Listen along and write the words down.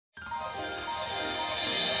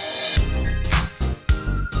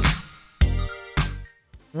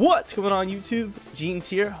What's going on YouTube? Jeans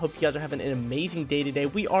here. Hope you guys are having an amazing day today.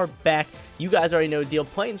 We are back. You guys already know the deal.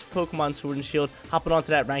 Playing some Pokemon Sword and Shield. Hopping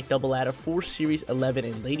onto that ranked double ladder for Series 11.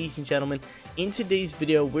 And ladies and gentlemen, in today's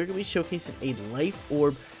video, we're going to be showcasing a Life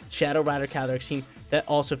Orb Shadow Rider Calyrex team that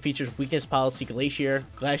also features Weakness Policy,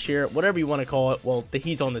 Glastrier, whatever you want to call it. Well,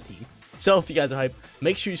 he's on the team. So if you guys are hyped,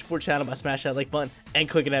 make sure you support the channel by smashing that like button and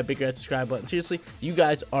clicking that big red subscribe button. Seriously, you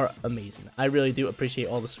guys are amazing. I really do appreciate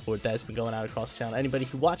all the support that has been going out across the channel. Anybody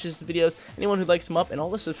who watches the videos, anyone who likes them up, and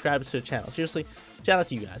all the subscribers to the channel. Seriously, shout out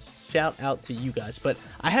to you guys. Shout out to you guys. But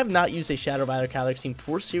I have not used a Shadow Rider Calyrex team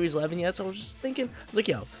for Series 11 yet, so I was just thinking, I was like,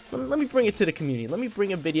 yo, let me bring it to the community. Let me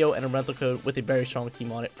bring a video and a rental code with a very strong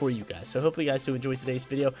team on it for you guys. So hopefully you guys do enjoy today's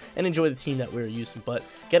video and enjoy the team that we're using. But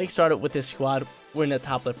getting started with this squad, we're in the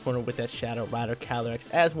top left corner with that Shadow Rider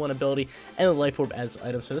Calyrex as one ability and the Life Orb as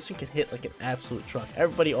item. So this thing can hit like an absolute truck.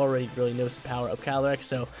 Everybody already really knows the power of Calyrex,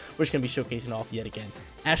 so we're just going to be showcasing off yet again.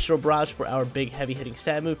 Astral Barrage for our big heavy hitting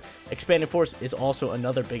stab move. Expanded Force is also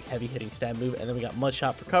another big heavy hitting stab move. And then we got Mud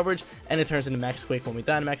Shot for coverage, and it turns into Max Quake when we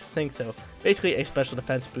Dynamax this thing. So basically a special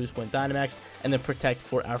defense boost when Dynamax, and then Protect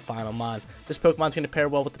for our final mod. This Pokemon's going to pair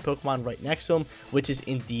well with the Pokemon right next to him, which is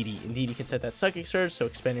Indeedee. Indeedee can set that Psychic Surge, so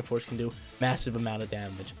Expanding Force can do massive amount of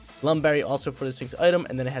damage. Lum Berry also for this thing's item,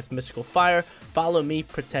 and then it has Mystical Fire, Follow Me,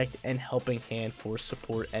 Protect, and Helping Hand for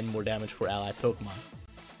support and more damage for allied Pokemon.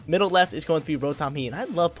 Middle left is going to be Rotom-Heat, and I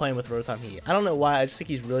love playing with Rotom-Heat. I don't know why, I just think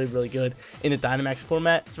he's really, really good in the Dynamax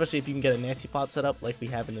format, especially if you can get a Nancy Pot set up like we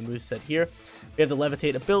have in the moveset here. We have the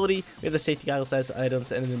Levitate ability, we have the Safety Goggles as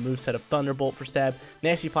items, and then the moveset of Thunderbolt for stab,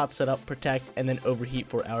 Nancy Pot set up, Protect, and then Overheat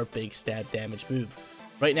for our big stab damage move.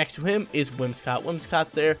 Right next to him is Whimsicott.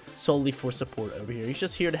 Whimsicott's there solely for support over here. He's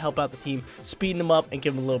just here to help out the team, speeding them up, and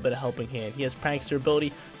give them a little bit of helping hand. He has Prankster ability,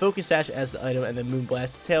 Focus Sash as the item, and then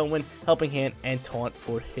Moonblast, Tailwind, Helping Hand, and Taunt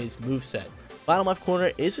for his moveset. Bottom left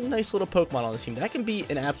corner is a nice little Pokemon on this team. That can be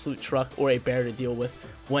an absolute truck or a bear to deal with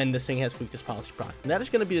when this thing has Weakness Policy proc. And that is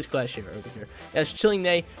going to be this Glastrier over here. It has Chilling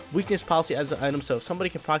Neigh, Weakness Policy as an item, so if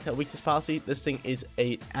somebody can proc that Weakness Policy, this thing is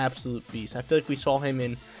an absolute beast. I feel like we saw him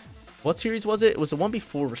in... what series was it? It was the one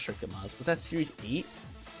before Restricted Mods. Was that Series 8?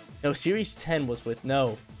 No, Series 10 was with...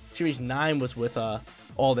 no. Series 9 was with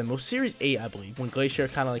all of them. Well, Series 8, I believe, when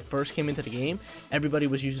Glastrier kind of like first came into the game, everybody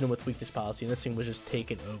was using him with Weakness Policy, and this thing was just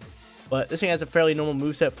taken over. But this thing has a fairly normal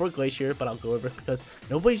moveset for Glastrier, but I'll go over it because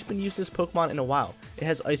nobody's been using this Pokemon in a while. It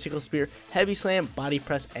has Icicle Spear, Heavy Slam, Body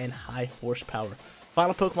Press, and High Horsepower.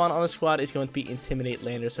 Final Pokemon on the squad is going to be Intimidate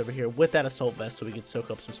Landers over here with that Assault Vest so we can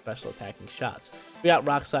soak up some special attacking shots. We got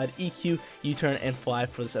Rock Slide, EQ, U-Turn, and Fly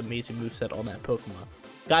for this amazing moveset on that Pokemon.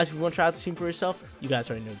 Guys, if you want to try out the team for yourself, you guys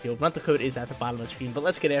already know the deal. Rental code is at the bottom of the screen, but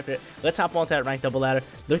let's get after it. Let's hop onto that ranked double ladder.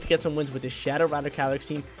 Look to get some wins with this Shadow Rider Calyrex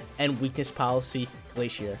team and Weakness Policy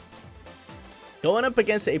Glastrier. Going up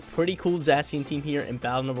against a pretty cool Zacian team here in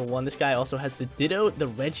battle number 1. This guy also has the Ditto, the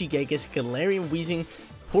Regigigas, Galarian Weezing,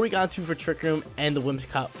 Porygon 2 for Trick Room, and the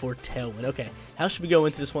Whimsicott for Tailwind. Okay, how should we go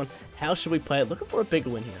into this one? How should we play it? Looking for a big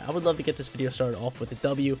win here. I would love to get this video started off with a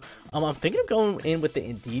W. I'm thinking of going in with the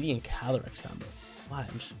Indeedee and Calyrex combo. Why?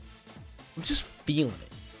 I'm just feeling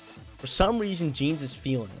it. For some reason, Jeans is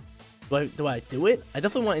feeling it. Do I do it? I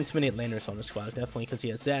definitely want to Intimidate Landers on the squad, definitely, because he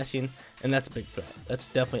has Zacian, and that's a big threat. That's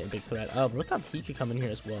definitely a big threat. Rotom-Heat could come in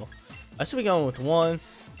here as well. I should be going with 1,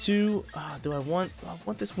 2. Do I want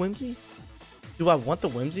this Whimsy? Do I want the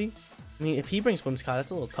Whimsy? I mean, if he brings Whimsicott, that's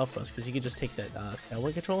a little tough for us because he could just take that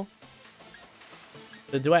Tailwind control.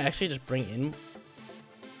 So do I actually just bring in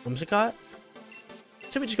Whimsicott?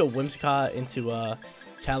 So we just go Whimsicott into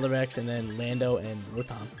Calyrex and then Lando and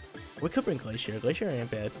Rotom. We could bring Glastrier. Glastrier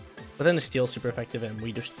ain't bad. But then the Steel's super effective and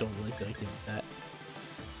we just don't really feel like doing that.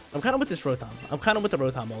 I'm kind of with this Rotom. I'm kind of with the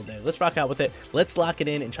Rotom all day. Let's rock out with it. Let's lock it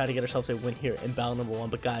in and try to get ourselves a win here in battle number 1.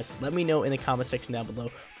 But guys, let me know in the comment section down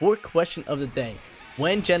below for question of the day.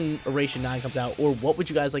 When Generation 9 comes out, or what would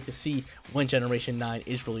you guys like to see when Generation 9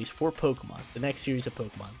 is released for Pokemon, the next series of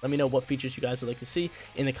Pokemon? Let me know what features you guys would like to see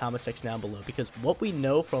in the comment section down below. Because what we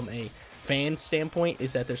know from a fan standpoint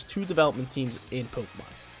is that there's 2 development teams in Pokemon.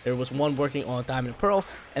 There was one working on Diamond and Pearl,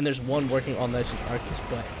 and there's one working on Legend Arceus.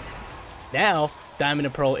 But now, Diamond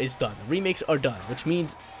and Pearl is done. The remakes are done, which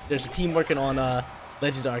means there's a team working on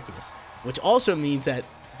Legends Arceus, which also means that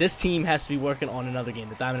this team has to be working on another game,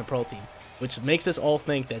 the Diamond and Pearl team, which makes us all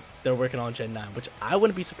think that they're working on Gen 9, which I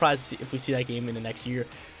wouldn't be surprised if we see that game in the next year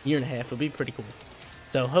and a half. It'll be pretty cool.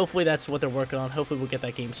 So hopefully that's what they're working on. Hopefully we'll get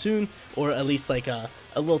that game soon, or at least like a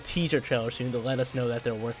little teaser trailer soon to let us know that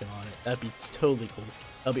they're working on it. That'd be totally cool.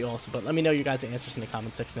 That'd be awesome. But let me know your guys' answers in the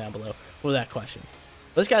comment section down below for that question.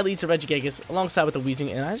 This guy leads the Regigigas alongside with the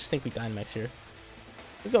Weezing, and I just think we Dynamax here.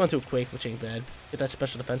 We go into a Quake, which ain't bad. Get that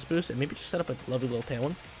special defense boost, and maybe just set up a lovely little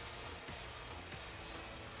Tailwind.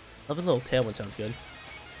 Lovely little Tailwind sounds good.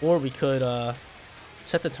 Or we could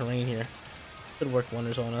set the terrain here. Could work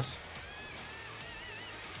wonders on us.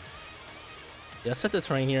 Yeah, let's set the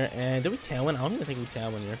terrain here. And did we Tailwind? I don't even think we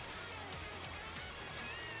Tailwind here.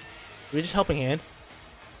 Are we just helping hand?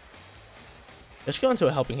 Let's go into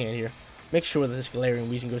a helping hand here. Make sure that this Glastrier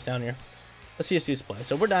and Weezing goes down here. Let's see us do this play.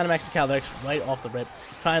 So we're Dynamaxing Calyrex right off the rip.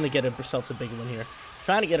 Trying to get ourselves a big win here.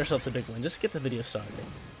 Trying to get ourselves a big win. Just to get the video started.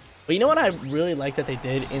 But you know what I really like that they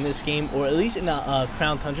did in this game, or at least in the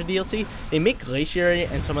Crown Tundra DLC? They make Glastrier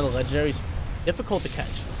and some of the legendaries difficult to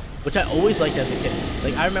catch, which I always liked as a kid.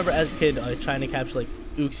 Like, I remember as a kid trying to catch like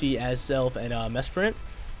Uxie, Azelf, and Mesprint,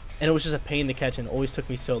 and it was just a pain to catch and it always took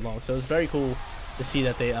me so long. So it was very cool to see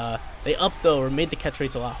that they upped though, or made the catch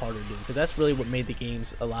rates a lot harder to do, because that's really what made the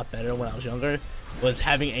games a lot better when I was younger, was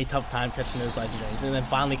having a tough time catching those legendaries, and then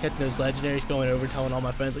finally catching those legendaries, going over telling all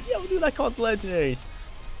my friends like, yo dude, I caught the legendaries.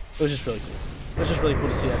 It was just really cool. It was just really cool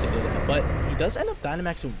to see that they did that. But he does end up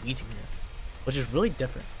Dynamaxing Weezing here, which is really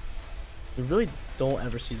different. We really don't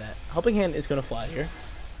ever see that. Helping Hand is going to fly here.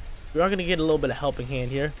 We are going to get a little bit of Helping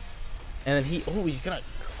Hand here. And then he's going to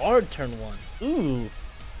guard turn 1. Ooh.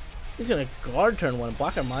 He's going to guard turn 1 and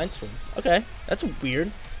block our Mindstorm. Okay, that's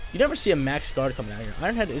weird. You never see a max guard coming out here.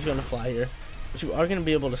 Ironhead is going to fly here, which we are going to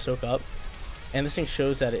be able to soak up. And this thing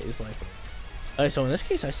shows that it is Life Orb. Alright, so in this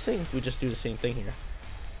case, I think we just do the same thing here.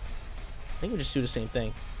 I think we just do the same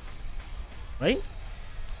thing. Right?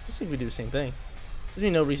 I think we do the same thing.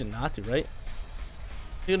 There's no reason not to, right?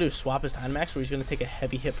 He's going to do swap his Dynamax, where he's going to take a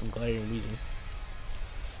heavy hit from Glastrier and Weezing.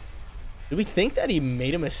 Do we think that he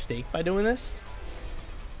made a mistake by doing this?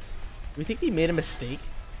 Do we think he made a mistake?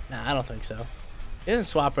 Nah, I don't think so. He doesn't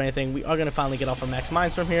swap or anything. We are going to finally get off our max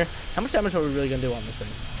Mindstorm here. How much damage are we really going to do on this thing?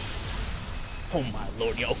 Oh my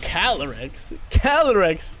lord, yo, Calyrex,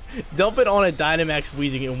 dump it on a Dynamax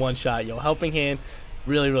Weezing in one shot, yo. Helping Hand,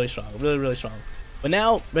 really strong, really strong. But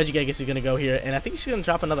now Regigigas is gonna go here, and I think he's gonna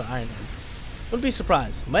drop another Iron Hand. Wouldn't be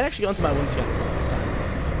surprised. Might actually go into my Whimsicott this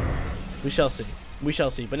time. We shall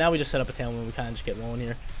see. But now we just set up a Tailwind. We kind of just get rolling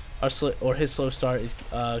here. His slow start is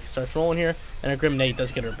starts rolling here, and our Grim Neigh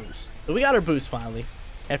does get our boost. So we got our boost finally.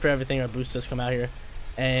 After everything, our boost does come out here,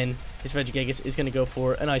 and his Regigigas is gonna go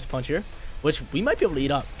for an Ice Punch here, which we might be able to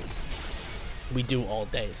eat up. We do all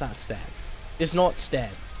day. It's not stab. It's not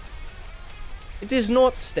stab. It is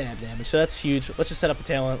not stab damage, so that's huge. Let's just set up a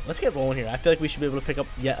Tailwind. Let's get rolling here. I feel like we should be able to pick up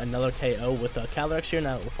yet another KO with Calyrex here.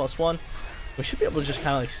 Now that we're +1, we should be able to just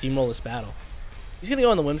kind of like steamroll this battle. He's gonna go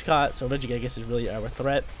on the Whimsicott, so Regigigas is really our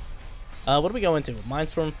threat. What do we go into?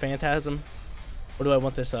 Mindstorm, Phantasm. Or do I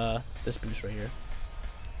want this this boost right here?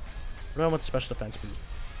 Or do I want the special defense boost?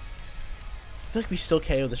 I feel like we still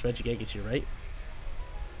KO this Regigigas here, right?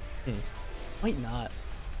 Might not.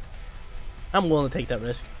 I'm willing to take that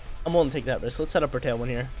risk. Let's set up our Tailwind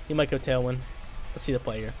here. He might go Tailwind. Let's see the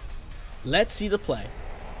play here. Let's see the play.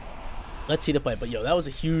 But yo, that was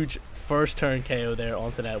a huge first turn KO there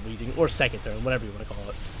onto that Weezing. Or second turn, whatever you want to call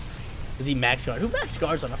it. Is he max guard? Who max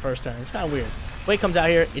guards on the first turn? It's kind of weird. When it comes out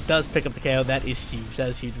here, it does pick up the KO. That is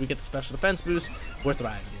huge. We get the special defense boost. We're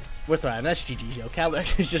thriving, dude. That's GG's, yo.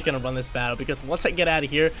 Calyrex is just going to run this battle, because once I get out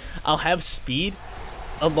of here, I'll have speed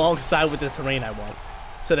alongside with the terrain I want.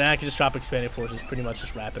 So then I can just drop Expanded Forces, pretty much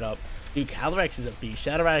just wrap it up. Dude, Calyrex is a beast.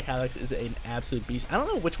 Shadow Rider Calyrex is an absolute beast. I don't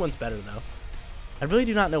know which one's better, though. I really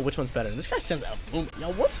do not know which one's better. This guy sends out boom.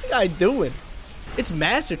 Yo, what's this guy doing? It's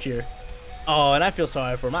Master Tier. Oh, and I feel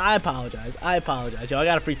sorry for him. I apologize. Yo, I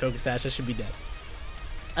got a free Focus Sash. I should be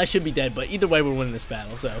dead. But either way, we're winning this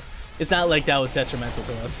battle. So it's not like that was detrimental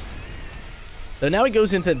to us. So now he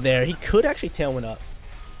goes into there. He could actually Tailwind up.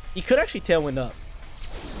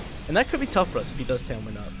 And that could be tough for us if he does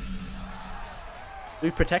Tailwind up. Do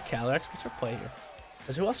we protect Calyrex? What's our play here?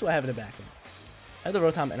 Because who else do I have in the back end? I have the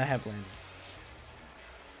Rotom and I have Landing.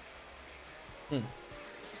 We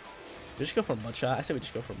just go for a Mud Shot. I say we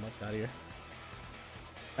just go for a Mud Shot here.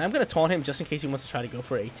 And I'm going to taunt him just in case he wants to try to go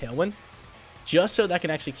for a Tailwind. Just so that I can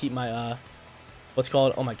actually keep my, what's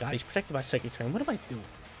called, oh my god, he's protected by Psychic Terrain. What am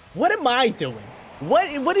I doing?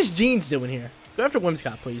 What is Jeans doing here? Go after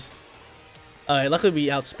Whimsicott, please. Alright, luckily we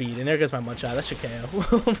outspeed, and there goes my Mud Shot. That should KO.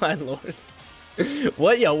 Oh my lord.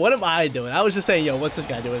 What am I doing? I was just saying, yo, what's this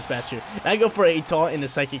guy doing this match here? And I go for a Taunt in the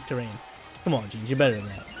Psychic Terrain. Come on, Jeans, you're better than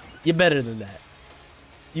that. You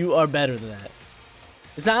are better than that.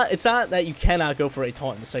 It's not that you cannot go for a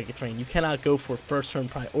Taunt in the Psychic Terrain. You cannot go for first turn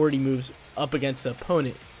priority moves up against the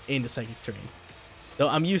opponent in the Psychic Terrain. Though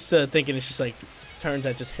I'm used to thinking it's just like turns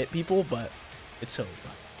that just hit people, but it's totally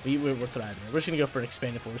fine. We're thriving. We're just gonna go for an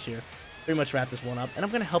Expanded Force here. pretty much wrap this one up. And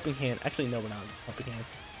I'm going to Helping Hand. Actually, no, we're not Helping Hand.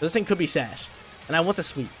 This thing could be Sash. And I want the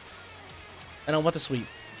sweep.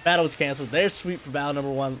 Battle was canceled. There's sweep for battle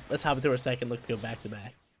number 1. Let's hop into our second. Let's go back to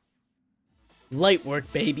back. Light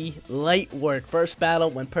work, baby. Light work. First battle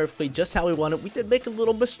went perfectly just how we wanted. We did make a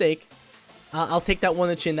little mistake. I'll take that one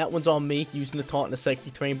on the chin. That one's on me, using the taunt in the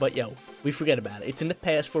psychic terrain. But, yo, we forget about it. It's in the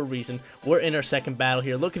past for a reason. We're in our second battle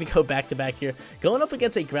here. Looking to go back-to-back here. Going up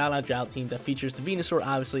against a Groudon Drought team that features the Venusaur,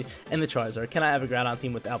 obviously, and the Charizard. Can I have a Groudon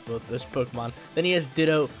team without both those Pokemon? Then he has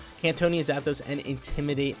Ditto, Cantonian Zapdos, and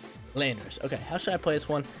Intimidate Landers. Okay, how should I play this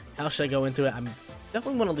one? How should I go into it? I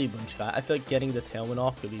definitely want to leave Whimsicott. I feel like getting the Tailwind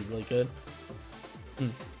off could be really good.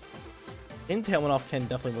 Getting Tailwind off can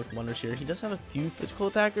definitely work wonders here. He does have a few physical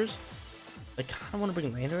attackers. I kind of want to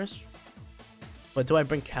bring Landorus, but do I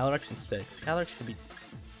bring Calyrex instead? Because Calyrex should be...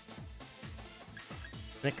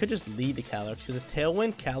 And I could just lead the Calyrex, because the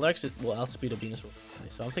Tailwind, Calyrex will outspeed a Venusaur.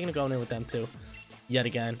 So I'm thinking of going in with them too. Yet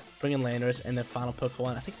again, bringing Landorus, and then final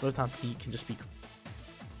Pokemon. I think Rotom-Heat can just be...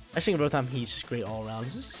 I think Rotom-Heat is just great all around.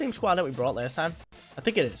 Is this the same squad that we brought last time? I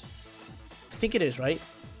think it is. I think it is, right?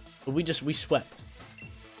 But we swept.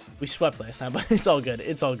 We swept last time, but it's all good.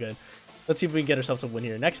 It's all good. Let's see if we can get ourselves a win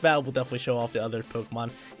here. Next battle, we'll definitely show off the other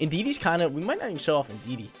Pokemon. Indeedee's kind of... We might not even show off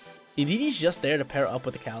Indeedee. Indeedee's just there to pair up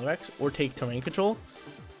with the Calyrex or take terrain control.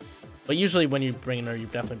 But usually when you bring in her, you're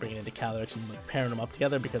definitely bringing in the Calyrex and like pairing them up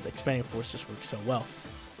together because Expanding Force just works so well.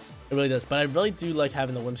 It really does. But I really do like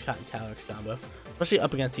having the Whimsicott and Calyrex combo, especially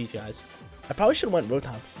up against these guys. I probably should have went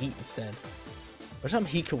Rotom-Heat instead.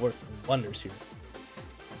 Rotom-Heat could work wonders here.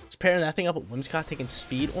 Pairing that thing up with Whimsicott, taking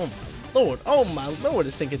speed. Oh my lord. Oh my lord,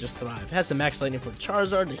 this thing could just thrive. It has the max lightning for the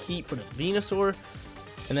Charizard, the heat for the Venusaur,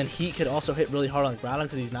 and then heat could also hit really hard on Groudon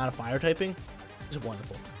because he's not a fire typing. It's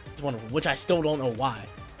wonderful. It's wonderful, which I still don't know why.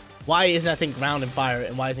 Why isn't that thing ground and fire,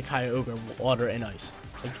 and why isn't Kyogre water and ice?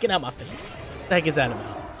 Like, get out my face. What the heck is that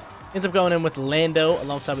about? Ends up going in with Lando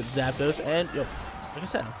alongside with Zapdos, and yo, like I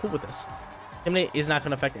said, I'm cool with this. Intimidate is not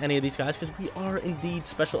going to affect any of these guys because we are indeed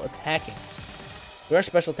special attacking. We are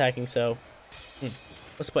special attacking, so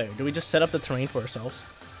let's play. Do we just set up the terrain for ourselves?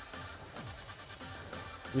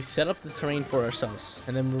 We set up the terrain for ourselves,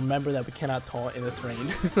 and then remember that we cannot taunt in the terrain.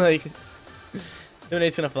 Like,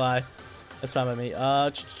 Intimidate's gonna fly. That's fine by me.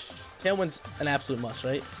 Tailwind's an absolute must,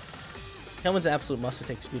 right? Tailwind's an absolute must to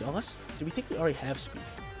take speed. Unless, do we think we already have speed?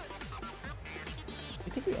 Do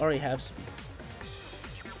we think we already have speed?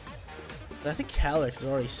 But I think Calyrex is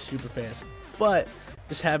already super fast, but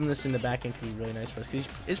just having this in the back end could be really nice for us because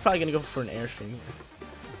he's probably gonna go for an Airstream.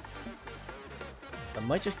 I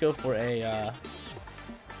might just go for a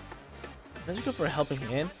Helping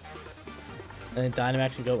Hand and then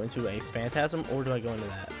Dynamax and go into a Phantasm, or do I go into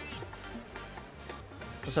that?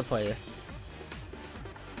 What's up, player?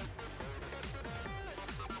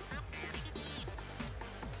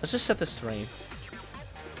 Let's just set this terrain.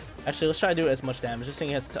 Actually, let's try to do as much damage. This thing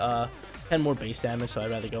has 10 more base damage, so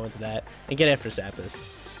I'd rather go into that and get after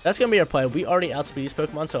Zapdos. That's going to be our play. We already outspeed these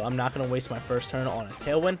Pokemon, so I'm not going to waste my first turn on a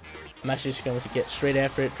Tailwind. I'm actually just going to get straight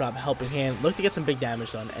after it, drop a Helping Hand, look to get some big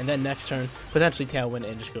damage done, and then next turn, potentially Tailwind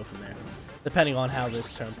and just go from there, depending on how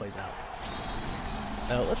this turn plays out.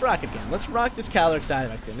 So let's rock it again. Let's rock this Calyrex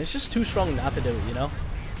Dynamax in. It's just too strong not to do it, you know?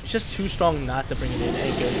 It's just too strong not to bring it in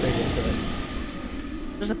and go straight into it.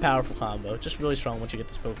 Just a powerful combo. Just really strong once you get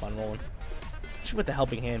this Pokemon rolling. Especially with the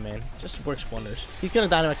Helping Hand, man. It just works wonders. He's going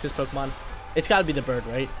to Dynamax this Pokemon. It's got to be the bird,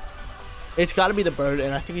 right? It's got to be the bird,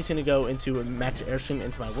 and I think he's going to go into a Max Airstream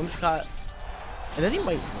into my Whimsicott. And then he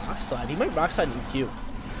might Rock Slide. He might Rock Slide an EQ.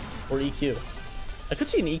 Or EQ. I could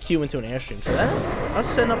see an EQ into an Airstream, so that, us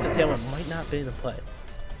setting up the Tailwind might not be the play.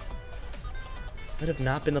 Might have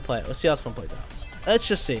not been the play. Let's see how this one plays out. Let's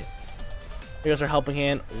just see it. Here goes our Helping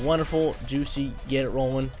Hand. Wonderful, juicy, get it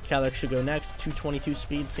rolling. Calyrex should go next. 222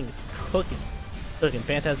 speed. This thing is cooking. Cooking.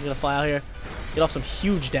 Phantasm's going to fly out here. Get off some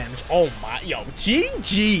huge damage. Oh my, yo,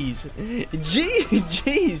 GG's.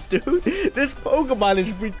 GG's, dude. This Pokemon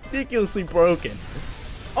is ridiculously broken.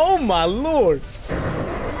 Oh my lord.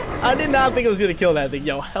 I did not think it was going to kill that thing.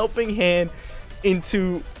 Yo, Helping Hand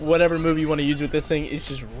into whatever move you want to use with this thing is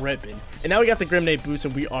just ripping. And now we got the Grimnate boost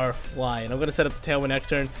and we are flying. I'm going to set up the Tailwind next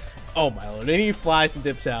turn. Oh my lord. And he flies and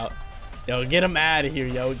dips out. Yo, get him out of here,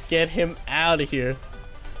 yo. Get him out of here.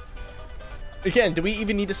 Again, do we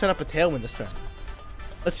even need to set up a Tailwind this turn?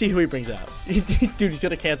 Let's see who he brings out. Dude, he's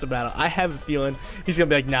going to cancel battle. I have a feeling he's going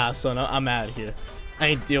to be like, nah, son, I'm out of here. I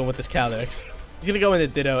ain't dealing with this Calyrex. He's going to go into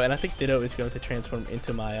Ditto, and I think Ditto is going to transform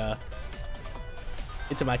into my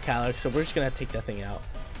Calyrex, so we're just going to have to take that thing out.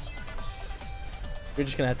 We're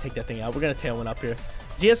just going to have to take that thing out. We're going to Tailwind up here.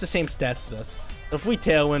 He has the same stats as us. So if we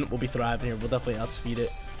Tailwind, we'll be thriving here. We'll definitely outspeed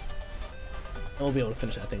it. we'll be able to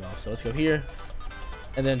finish that thing off. So let's go here,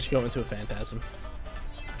 and then just go into a Phantasm.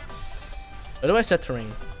 What do I set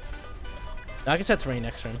terrain? No, I can set terrain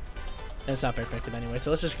next turn. And it's not very effective anyway,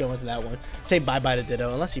 so let's just go into that one. Say bye-bye to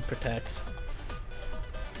Ditto, unless he protects.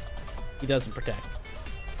 He doesn't protect.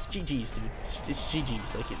 GG's, dude. It's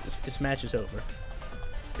GG's. Like, this match is over.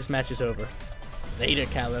 This match is over. Later,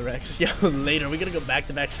 Calyrex. Yo, later. We're gonna go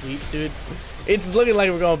back-to-back sweeps, dude. It's looking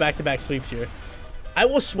like we're going back-to-back sweeps here. I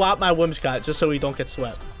will swap my Whimsicott just so we don't get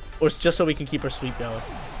swept. Or just so we can keep our sweep going.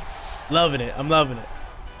 Loving it. I'm loving it.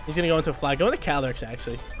 He's gonna go into a fly. Go into Calyrex,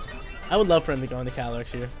 actually. I would love for him to go into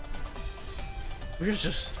Calyrex here. We're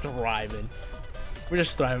just thriving. We're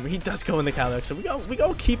just thriving. He does go into Calyrex, so we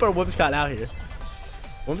go keep our Whimsicott out here.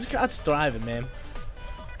 Whimsicott's thriving, man.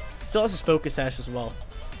 Still has his Focus Sash as well.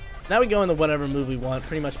 Now we go into whatever move we want.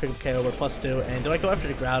 Pretty much pick up KO. We're +2. And do I go after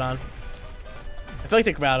the Groudon? I feel like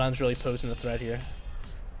the Groudon's really posing the threat here.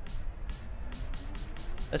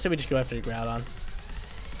 Let's say we just go after the Groudon.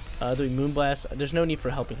 Do we Moonblast? There's no need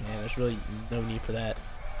for Helping Hand. There's really no need for that.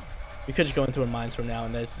 We could just go into our Minds from now,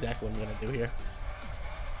 and that's exactly what I'm going to do here.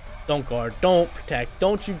 Don't guard. Don't protect.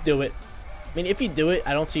 Don't you do it. I mean, if you do it,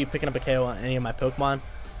 I don't see you picking up a KO on any of my Pokemon.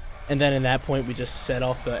 And then in that point, we just set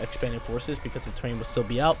off the Expanding Forces because the terrain will still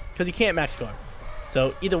be out. Because he can't max guard.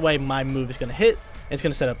 So either way, my move is going to hit, and it's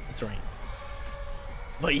going to set up the terrain.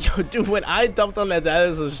 But yo, dude, when I dumped on that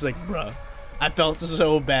Zathras, I was just like, bruh. I felt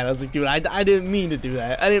so bad. I was like, dude, I didn't mean to do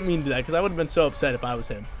that. I didn't mean to do that because I would have been so upset if I was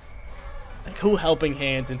him. Like, who Helping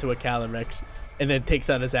Hands into a Calyrex and then takes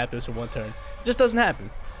out his Zapdos in one turn? It just doesn't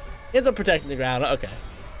happen. He ends up protecting the ground. Okay.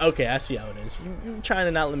 Okay, I see how it is. You're trying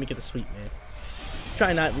to not let me get the sweep, man.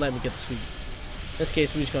 Try not to let me get the sweep. In this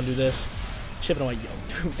case, we're just going to do this. Chipping away.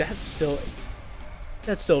 Yo, dude, that's still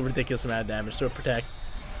a ridiculous amount of damage. So protect.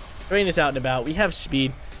 Rain is out and about. We have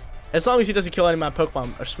speed. As long as he doesn't kill any of my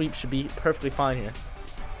Pokemon, our sweep should be perfectly fine here.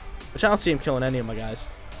 Which I don't see him killing any of my guys.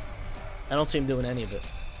 I don't see him doing any of it.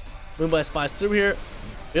 Moonblast flies through here.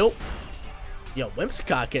 Yo,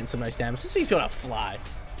 Whimsicott getting some nice damage. This thing's gonna fly.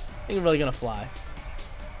 This thing really gonna fly.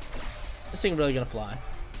 This thing really gonna fly.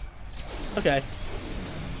 Okay.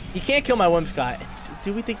 He can't kill my Whimsicott.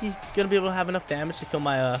 Do we think he's gonna be able to have enough damage to kill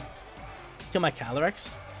my Calyrex?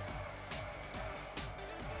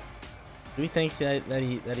 Do we think that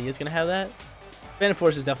he is gonna have that? Expanding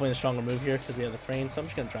Force is definitely the stronger move here because we have the Thrain, so I'm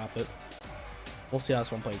just gonna drop it. We'll see how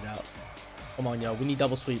this one plays out. Come on, yo, we need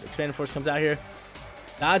double sweep. Expanding Force comes out here.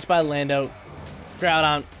 Dodge by Lando.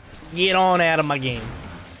 Groudon, get on out of my game.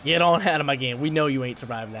 Get on out of my game. We know you ain't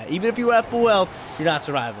surviving that. Even if you were at full health, you're not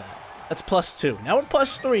surviving that. That's +2. Now we're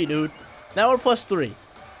 +3, dude. Now we're +3.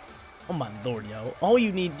 Oh my lord, yo. All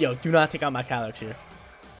you need, yo, do not take out my Calyrex here.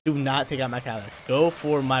 Do not take out my Calyrex. Go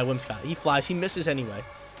for my Whimsicott. He flies. He misses anyway.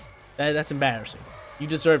 That's embarrassing. You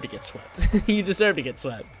deserve to get swept. You deserve to get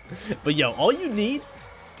swept. But yo, all you need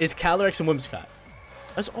is Calyrex and Whimsicott.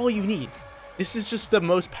 That's all you need. This is just the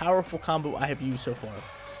most powerful combo I have used so far.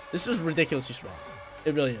 This is ridiculously strong.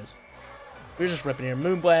 It really is. We're just ripping here.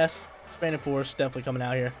 Moonblast, Expanding Force, definitely coming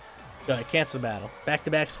out here. Go ahead, cancel the battle.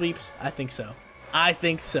 Back-to-back sweeps? I think so. I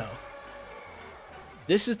think so.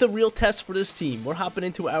 This is the real test for this team. We're hopping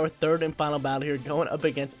into our third and final battle here, going up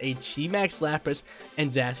against a G-Max Lapras and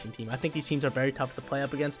Zacian team. I think these teams are very tough to play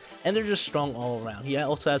up against, and they're just strong all around. He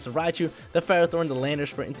also has the Raichu, the Ferrothorn, the Landers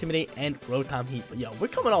for Intimidate, and Rotom-Heat. But yo, we're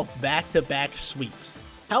coming off back-to-back sweeps.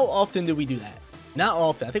 How often do we do that? Not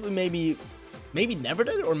often. I think we maybe never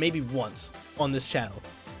did it, or maybe once on this channel.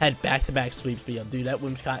 Had back-to-back sweeps, but yo, dude, that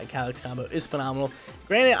Whimsicott and Calyrex combo is phenomenal.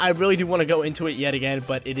 Granted, I really do want to go into it yet again,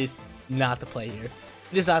 but it is not the play here.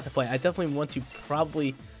 It is not the play. I definitely want to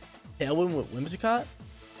probably Tailwind with Whimsicott.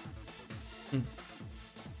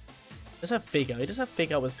 Does have Fake Out. He does have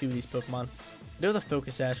Fake Out with a few of these Pokemon. We do have the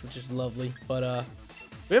Focus Sash, which is lovely, but do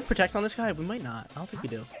we have Protect on this guy? We might not. I don't think we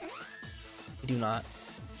do. We do not.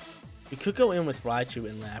 We could go in with Raichu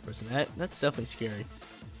and Lapras, and that's definitely scary.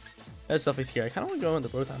 That's definitely scary. I kind of want to go in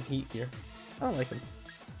with the Rotom-Heat here. I don't like him.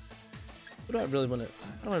 Who do I really want to?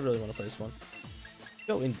 How do I really want to play this one?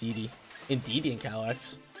 Go Indeedee. Indeedee and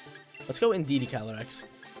Calyrex. Let's go Indeedee Calyrex.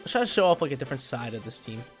 Let's try to show off like a different side of this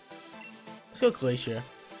team. Let's go Glastrier.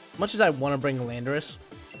 As much as I want to bring Landorus,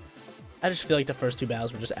 I just feel like the first two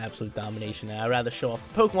battles were just absolute domination. And I'd rather show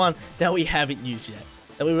off the Pokemon that we haven't used yet.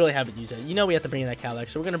 That we really haven't used yet. You know we have to bring in that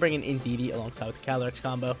Calyrex, so we're going to bring in Indeedee alongside with the Calyrex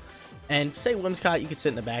combo. And say Whimsicott, you can sit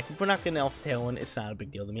in the back. If we're not getting off the Tailwind, it's not a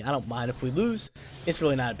big deal to me. I don't mind if we lose. It's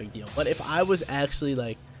really not a big deal. But if I was actually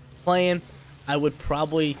like playing, I would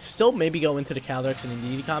probably still maybe go into the Calyrex and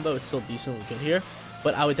Indeedee combo. It's still decently good here.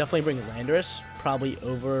 But I would definitely bring Landorus probably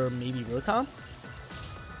over maybe Rotom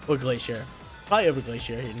or Glacier. Probably over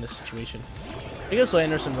Glacier in this situation. He goes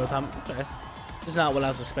Landers and Rotom. Okay. This is not what I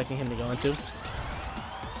was expecting him to go into.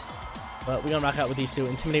 But we're gonna rock out with these two.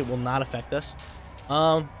 Intimidate will not affect us.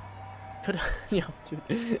 Could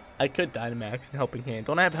dude, I could Dynamax and Helping Hand.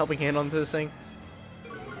 Don't I have Helping Hand onto this thing?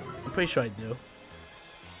 I'm pretty sure I do.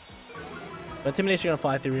 But Intimidation gonna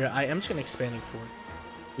fly through here. I am just gonna Expanding Force.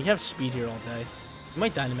 We have speed here all day. We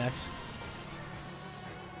might Dynamax.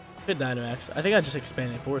 Could Dynamax. I think I just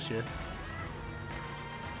Expanding Force here.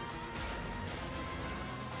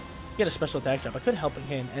 Get a special attack drop. I could Helping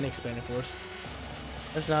Hand and Expanding Force.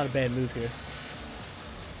 That's not a bad move here.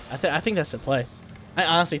 I think that's the play. I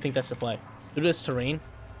honestly think that's the play. Due to this terrain,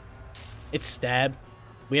 it's Stab.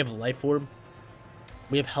 We have Life Orb.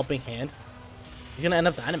 We have Helping Hand. He's gonna end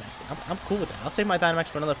up Dynamaxing. I'm cool with that. I'll save my Dynamax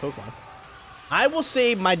for another Pokemon. I will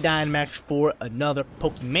save my Dynamax for another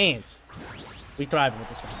Pokemon. We thriving with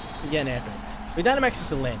this one. We're getting after it. We Dynamax is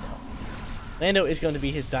the Lando. Lando is going to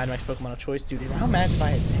be his Dynamax Pokemon of choice. Dude, how mad if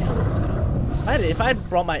I had Tailwind set up? If I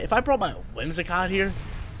brought my Whimsicott here,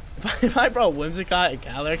 if I brought Whimsicott and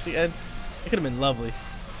Calyrex again, it could have been lovely.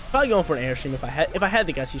 Probably going for an Airstream if I had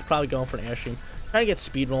to guess. He's probably going for an Airstream. Trying to get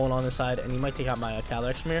speed rolling on the side, and he might take out my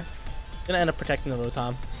Calyrex from here. Gonna end up protecting the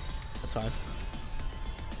Rotom. That's fine.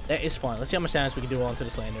 That is fine. Let's see how much damage we can do onto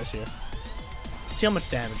this Landers here. See how much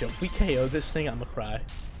damage. Yo, if we KO this thing, I'm gonna cry. I'm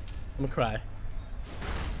gonna cry.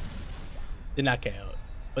 Did not KO it,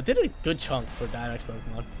 but did a good chunk for Dynamax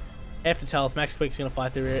Pokemon. Half its health. Max Quick's gonna fly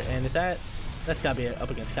through here, and is that's gotta be up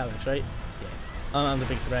against Calyrex, right? Yeah. I'm the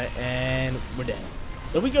big threat, and we're dead.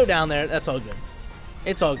 If we go down there, that's all good.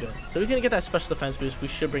 It's all good. So he's gonna get that special defense boost. We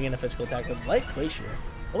should bring in a physical attack with like Glastrier.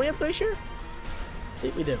 Oh, we have Glastrier? I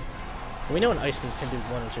think we do. And we know an Ice move can do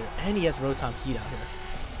wonders here, and he has Rotom-Heat out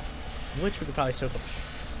here, which we could probably soak up.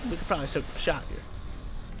 We could probably soak up a shot here.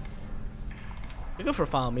 We go for a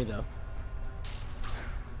Follow Me though.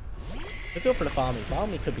 We go for the Follow Me. Follow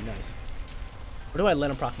Me could be nice. Or do I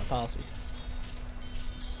let him proc my policy?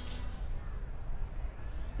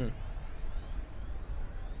 I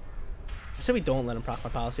said we don't let him proc my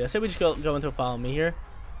policy. I said we just go into a Follow Me here.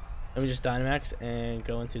 And we just Dynamax and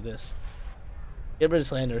go into this. Get rid of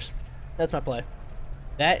Landers. That's my play.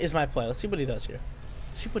 That is my play. Let's see what he does here.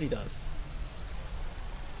 Let's see what he does.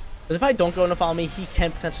 Because if I don't go into Follow Me, he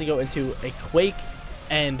can potentially go into a Quake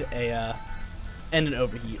and an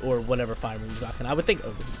Overheat or whatever fire move he's rocking. I would think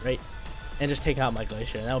Overheat, right? And just take out my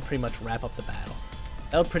Glacier. And that would pretty much wrap up the battle.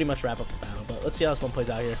 But let's see how this one plays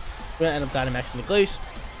out here. We're going to end up Dynamaxing the Glace.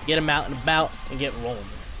 Get him out and about and get rolling.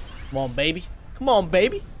 Come on, baby. Come on,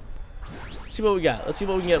 baby. Let's see what we got. Let's see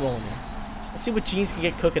what we can get rolling here. Let's see what Genes can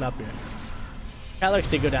get cooking up here. Calyrex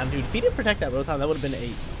did go down, dude. If he didn't protect that Rotom, that would have been an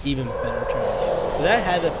even better turn. So that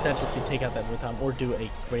had the potential to take out that Rotom or do a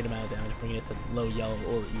great amount of damage, bringing it to low yellow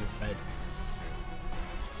or even red.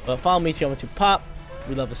 But Follow Me's going to pop.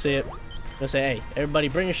 We love to see it. Gonna say, hey, everybody,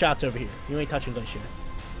 bring your shots over here. You ain't touching Glacier.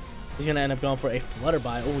 He's gonna end up going for a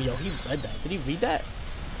Flutterby. Oh, yo, he read that. Did he read that?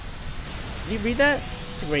 Did he read that?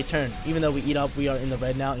 It's a great turn. Even though we eat up, we are in the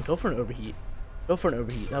red now. And go for an Overheat. Go for an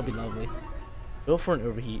Overheat. That would be lovely. Go for an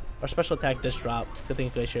Overheat. Our special attack does drop. Good thing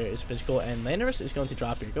Glacier is physical. And Landorus is going to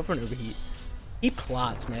drop here. Go for an Overheat. He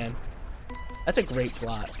plots, man. That's a great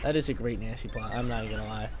plot. That is a great nasty plot. I'm not even gonna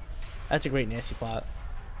lie. That's a great nasty plot.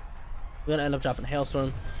 We're gonna end up dropping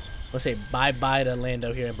Hailstorm. Let's say bye-bye to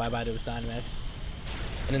Lando here. Bye-bye to his Dynamax.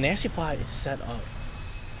 And the nasty plot is set up.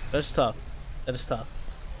 That's tough. That is tough.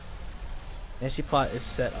 Nasty plot is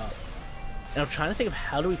set up. And I'm trying to think of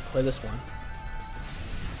how do we play this one.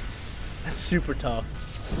 That's super tough.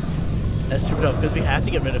 That's super tough because we have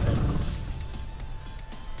to get rid of him.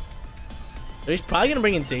 So he's probably gonna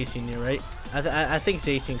bring in Zacian here, right? I think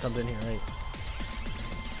Zacian comes in here, right?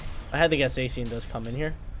 I had to guess Zacian does come in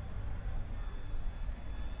here,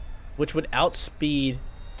 which would outspeed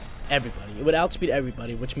everybody. It would outspeed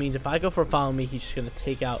everybody, which means if I go for a Follow Me, he's just gonna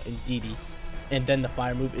take out Indeedee, and then the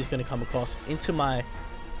fire move is gonna come across into my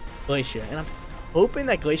Glacier, and I'm hoping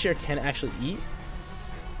that Glacier can actually eat.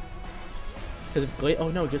 Because if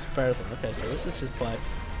oh no, it gives Fire Thorn. Okay, so this is his play.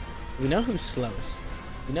 We know who's slowest.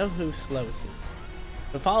 We know who's slowest here.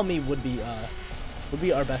 But Follow Me would be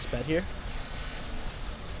our best bet here.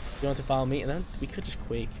 You want to Follow Me, and then we could just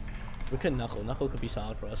Quake. We could Knuckle. Knuckle could be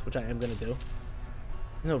solid for us, which I am gonna do.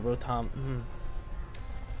 No Rotom.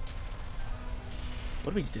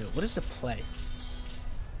 What do we do? What is the play?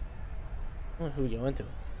 I don't know who we go into.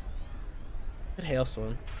 Good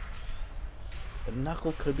Hailstorm. But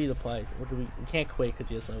Knuckle could be the play. What do we can't Quake because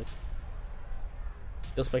he has slow.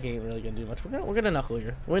 Steel Spike ain't really gonna do much. We're gonna Knuckle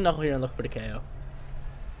here. We're gonna Knuckle here and look for the KO.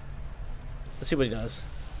 Let's see what he does.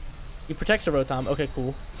 He protects the Rotom. Okay,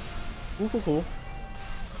 cool. Cool.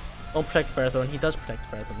 Don't protect the Ferrothorn. He does protect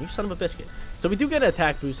the Ferrothorn. You son of a biscuit. So we do get an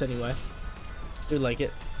attack boost anyway. Do like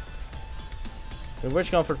it. We're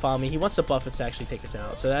just going for follow me. He wants the Buffets to actually take us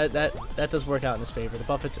out. So that does work out in his favor. The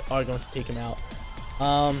Buffets are going to take him out.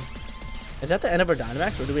 Is that the end of our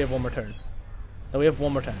Dynamax, or do we have one more turn? No, we have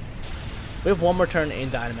one more turn. We have one more turn in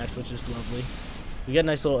Dynamax, which is lovely. We get a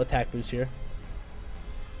nice little attack boost here.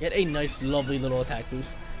 Get a nice, lovely little attack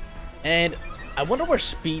boost. And I wonder where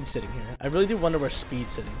Speed's sitting here. I really do wonder where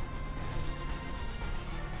Speed's sitting.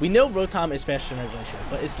 We know Rotom is faster than our Glacier,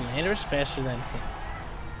 but is Landorus faster than him?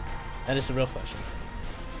 That is the real question.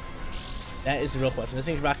 That is the real question. This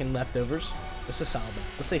thing's rocking leftovers. This is solid battle.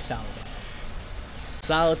 Let's say solid battle.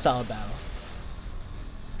 Solid battle.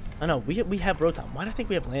 I know, we have Rotom. Why do I think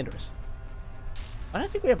we have Landorus? Why do I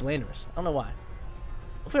think we have Landorus? I don't know why.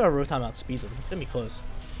 Hopefully our Rotom outspeeds him. It's gonna be close.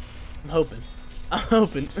 I'm hoping. I'm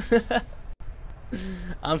hoping.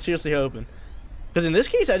 I'm seriously hoping. Because in this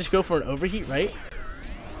case, I just go for an Overheat, right?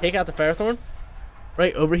 Take out the Ferrothorn.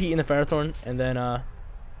 Right, Overheat in the Ferrothorn. And then, I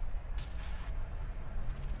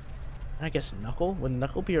guess Knuckle. Would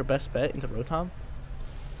Knuckle be our best bet into Rotom?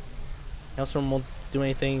 Hailstorm won't do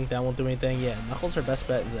anything. That won't do anything. Yeah, Knuckle's our best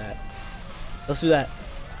bet into that. Let's do that.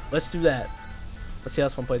 Let's do that. Let's see how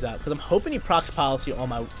this one plays out. Because I'm hoping he procs Policy on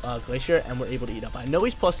my Glacier and we're able to eat up. I know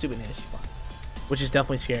he's +2 with Nasty Spot, which is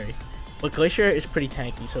definitely scary. But Glacier is pretty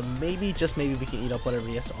tanky, so maybe, just maybe, we can eat up whatever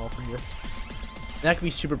he has to offer here. And that could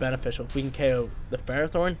be super beneficial if we can KO the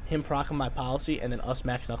Ferrothorn, him procking my Policy, and then us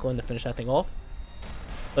max Knuckling to finish that thing off.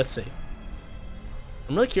 Let's see.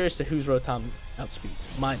 I'm really curious to whose Rotom outspeeds.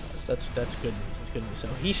 Mine does. That's good news. That's good news. So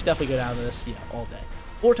he should definitely go down to this, yeah, all day.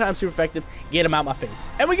 4 times super effective. Get him out my face.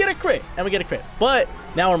 And we get a crit. And we get a crit. But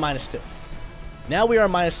now we're -2. Now we are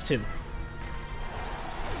 -2.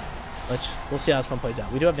 We'll see how this one plays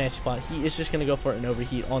out. We do have Nasty Spot. He is just going to go for an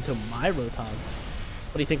Overheat onto my Rotom.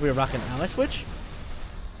 What do you think? We were rocking an Ally Switch?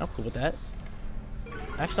 I'm cool with that.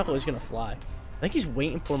 Max Knuckle is going to fly. I think he's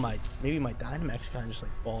waiting for maybe my Dynamax to kind of just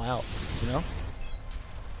like fall out, you know?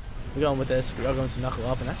 We're going with this. We are going to Knuckle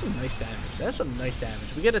up, and that's some nice damage. That's some nice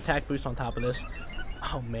damage. We get attack boost on top of this.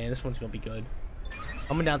 Oh man, this one's going to be good.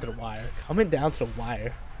 Coming down to the wire. Coming down to the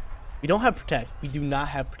wire. We don't have Protect. We do not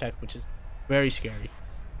have Protect, which is very scary.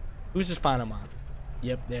 Who's this final mon?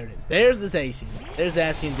 Yep, there it is. There's the Zacian. There's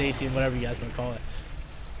Zacian, Zacian, whatever you guys want to call it.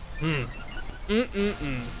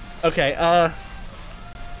 Okay,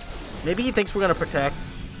 maybe he thinks we're going to Protect.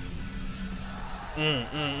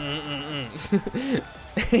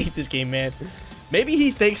 I hate this game, man. Maybe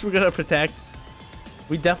he thinks we're going to Protect.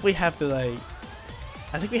 We definitely have to, like...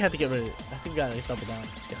 I think we have to get rid of it. I think we got to double down on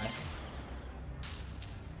this guy. I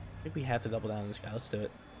think we have to double down on this guy. Let's do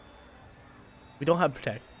it. We don't have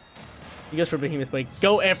Protect. He goes for Behemoth Blade.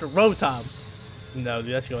 Go after Rotom. No,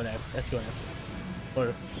 dude, that's going after.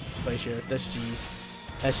 Or Glacier. That's G's.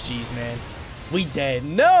 That's G's, man. We dead.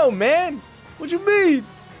 No, man. What you mean?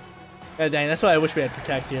 God dang, that's why I wish we had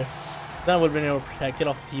Protect here. Then I would have been able to Protect. Get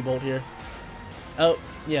off the T-Bolt here. Oh,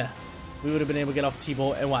 yeah. We would have been able to get off the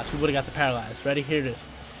T-Bolt and watch. We would have got the Paralyze. Ready? Here it is.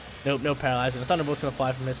 Nope, no Paralyze. And the Thunderbolt's going to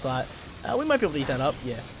fly from his slot. We might be able to eat that up.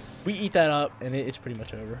 Yeah. We eat that up, and it's pretty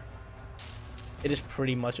much over. It is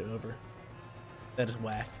pretty much over. That is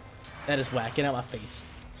whack. That is whack. Get out my face.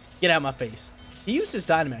 Get out my face. He used his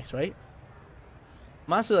Dynamax, right?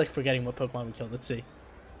 I'm honestly like forgetting what Pokemon we killed. Let's see.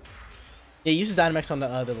 Yeah, he used his Dynamax on the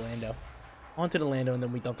Lando. Onto the Lando, and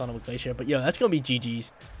then we dumped on him with Glacier. But yo, that's gonna be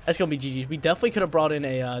GG's. That's gonna be GG's. We definitely could have brought in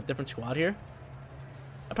a different squad here.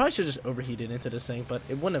 I probably should have just overheated into this thing, but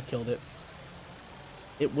it wouldn't have killed it.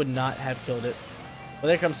 It would not have killed it. Well,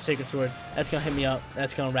 there comes the Sacred Sword. That's going to hit me up.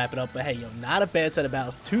 That's going to wrap it up. But hey, yo, not a bad set of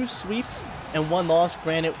battles. 2 sweeps and 1 loss.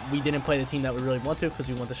 Granted, we didn't play the team that we really want to because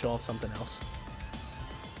we want to show off something else.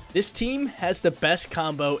 This team has the best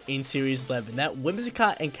combo in Series 11. That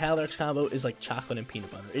Whimsicott and Calyrex combo is like chocolate and peanut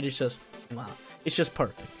butter. It is just, wow. It's just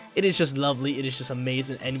perfect. It is just lovely. It is just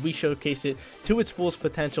amazing. And we showcase it to its fullest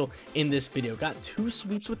potential in this video. Got 2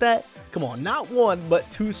 sweeps with that. Come on, not 1,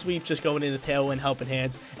 but 2 sweeps just going into Tailwind, helping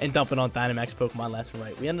hands, and dumping on Dynamax Pokemon left and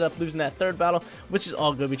right. We ended up losing that 3rd battle, which is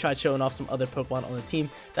all good. We tried showing off some other Pokemon on the team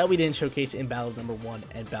that we didn't showcase in battle number 1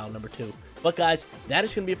 and battle number 2. But guys, that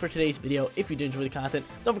is going to be it for today's video. If you did enjoy the content,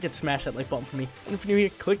 don't forget to smash that like button for me. And if you're new here,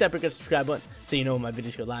 click that big subscribe button so you know when my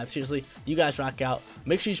videos go live. Seriously, you guys rock out.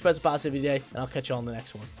 Make sure you spread some positivity today, and I'll catch you all in the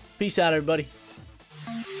next one. Peace out, everybody.